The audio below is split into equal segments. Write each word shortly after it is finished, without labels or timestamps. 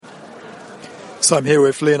So I'm here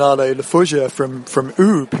with Leonardo Laforgia from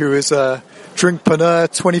Oob, who is Drinkpreneur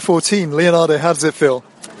 2014. Leonardo, how does it feel?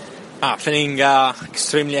 Feeling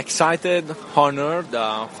extremely excited, honored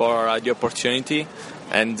for the opportunity,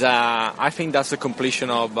 and I think that's the completion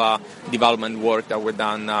of development work that we've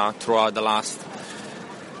done throughout the last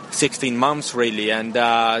 16 months, really, and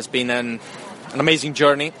it's been an amazing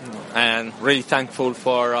journey, and really thankful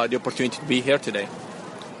for the opportunity to be here today.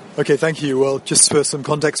 Okay, thank you. Well, just for some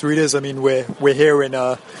context, readers, I mean, we're here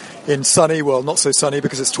in sunny, well, not so sunny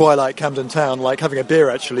because it's twilight Camden Town, like having a beer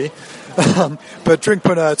actually. But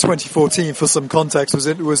Drinkpreneur 2014, for some context,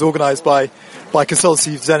 was organised by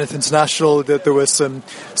consultancy Zenith International. There were some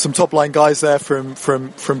top line guys there from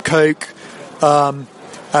Coke, and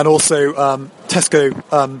also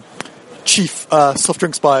Tesco chief soft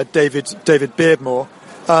drinks buyer David Beardmore.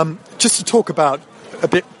 Just to talk about a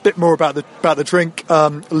bit more about the drink,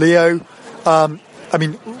 Leo. I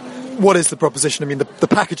mean, what is the proposition? I mean, the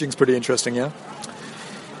packaging's pretty interesting, yeah.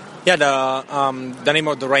 Yeah, the name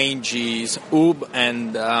of the range is Oob,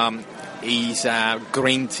 and is a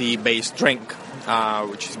green tea based drink,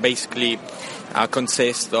 which is basically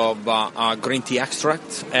consists of green tea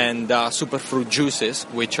extracts and superfruit juices,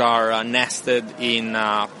 which are nested in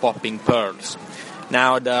popping pearls.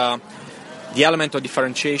 Now the element of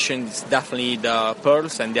differentiation is definitely the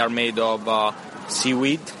pearls, and they are made of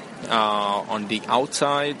seaweed on the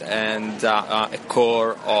outside and a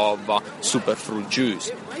core of superfruit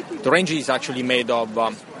juice. The range is actually made of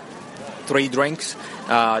 3 drinks.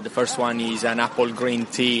 The first one is an apple green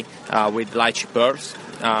tea with lychee pearls.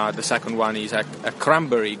 The second one is a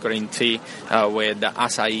cranberry green tea with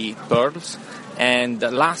acai pearls. And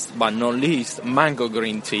last but not least, mango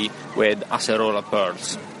green tea with acerola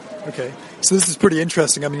pearls. Okay, so this is pretty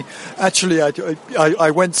interesting. I mean, actually,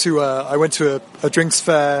 I went to a drinks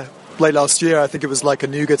fair late last year. I think it was like a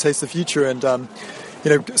Nougat Taste the Future, and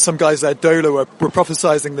some guys there, Dola, were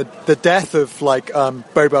prophesizing the death of like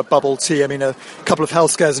boba bubble tea. I mean, a couple of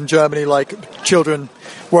health scares in Germany, like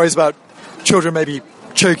worries about children maybe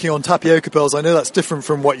choking on tapioca pearls. I know that's different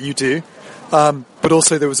from what you do, but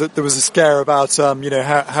also there was a scare about how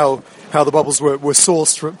the bubbles were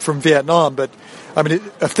sourced from Vietnam. But I mean,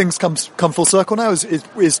 have things come full circle now?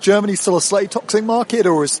 Is Germany still a slightly toxic market,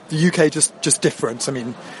 or is the UK just different? I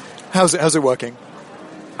mean, how's it working?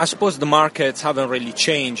 I suppose the markets haven't really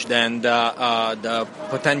changed, and the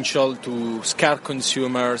potential to scare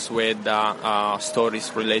consumers with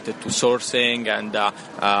stories related to sourcing and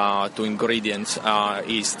to ingredients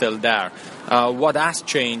is still there. What has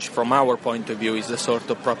changed from our point of view is the sort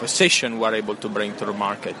of proposition we're able to bring to the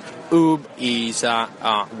market. Oob is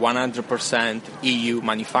 100% EU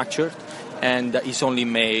manufactured and is only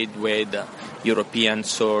made with European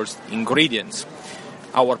sourced ingredients.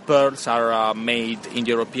 Our pearls are made in the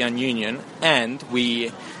European Union, and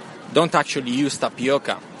we don't actually use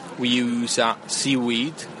tapioca. We use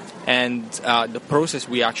seaweed, and the process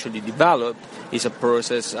we actually developed is a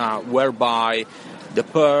process whereby the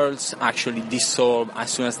pearls actually dissolve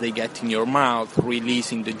as soon as they get in your mouth,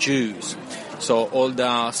 releasing the juice. So all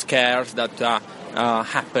the scares that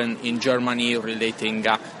happen in Germany relating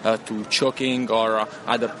to choking or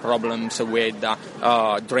other problems with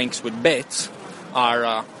drinks with bits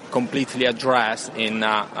are completely addressed in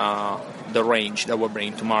the range that we're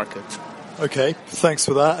bringing to market. Okay, thanks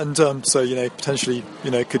for that. And so potentially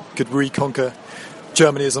could reconquer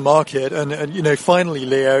Germany as a market. And finally,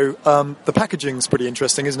 Leo, the packaging's pretty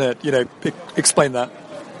interesting, isn't it? Explain that.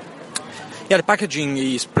 Yeah, the packaging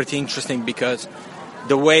is pretty interesting because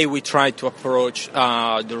the way we try to approach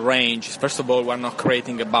the range is, first of all, we're not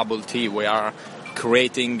creating a bubble tea. We are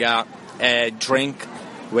creating a drink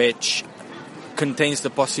which contains the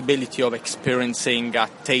possibility of experiencing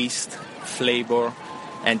taste, flavor,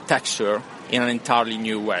 and texture in an entirely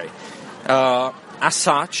new way. As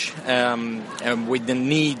such, with the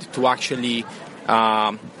need to actually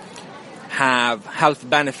have health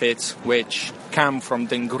benefits which come from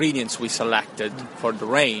the ingredients we selected for the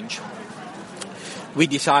range, we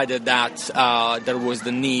decided that there was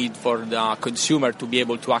the need for the consumer to be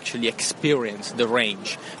able to actually experience the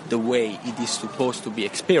range the way it is supposed to be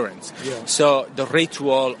experienced. Yeah. So the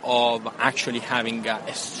ritual of actually having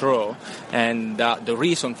a straw, and the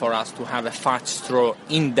reason for us to have a fat straw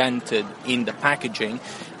indented in the packaging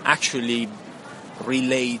actually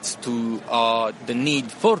relates to the need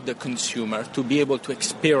for the consumer to be able to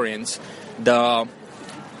experience the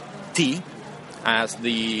tea as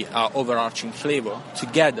the overarching flavor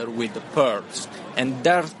together with the pearls. And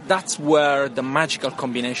that's where the magical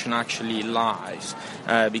combination actually lies,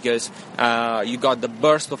 because you got the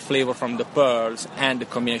burst of flavor from the pearls and the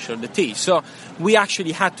combination of the tea. So we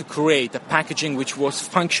actually had to create a packaging which was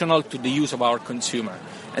functional to the use of our consumer.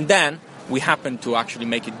 And then we happened to actually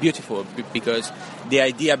make it beautiful, because the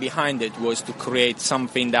idea behind it was to create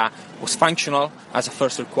something that was functional as a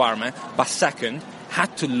first requirement, but second,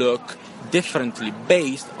 had to look differently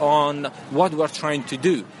based on what we're trying to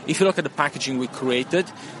do. If you look at the packaging we created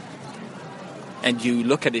and you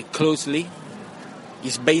look at it closely,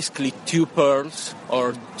 it's basically two pearls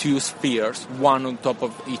or two spheres, one on top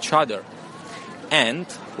of each other, and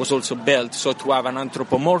was also built so to have an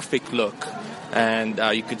anthropomorphic look, and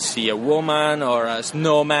you could see a woman or a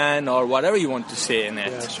snowman or whatever you want to say in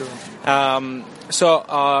it. Yeah, sure.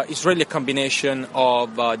 So it's really a combination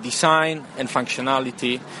of design and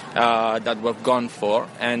functionality that we've gone for,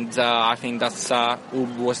 and I think that's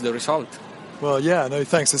was the result. Well, yeah, no,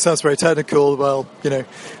 thanks. It sounds very technical. Well, a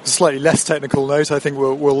slightly less technical note. I think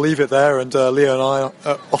we'll leave it there, and Leo and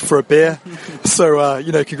I offer a beer. So,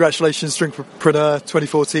 congratulations, Drinkpreneur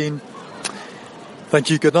 2014. Thank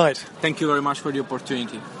you. Good night. Thank you very much for the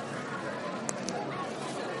opportunity.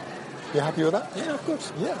 You happy with that? Yeah, of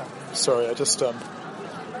course. Yeah. Sorry, I just stopped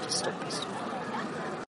this.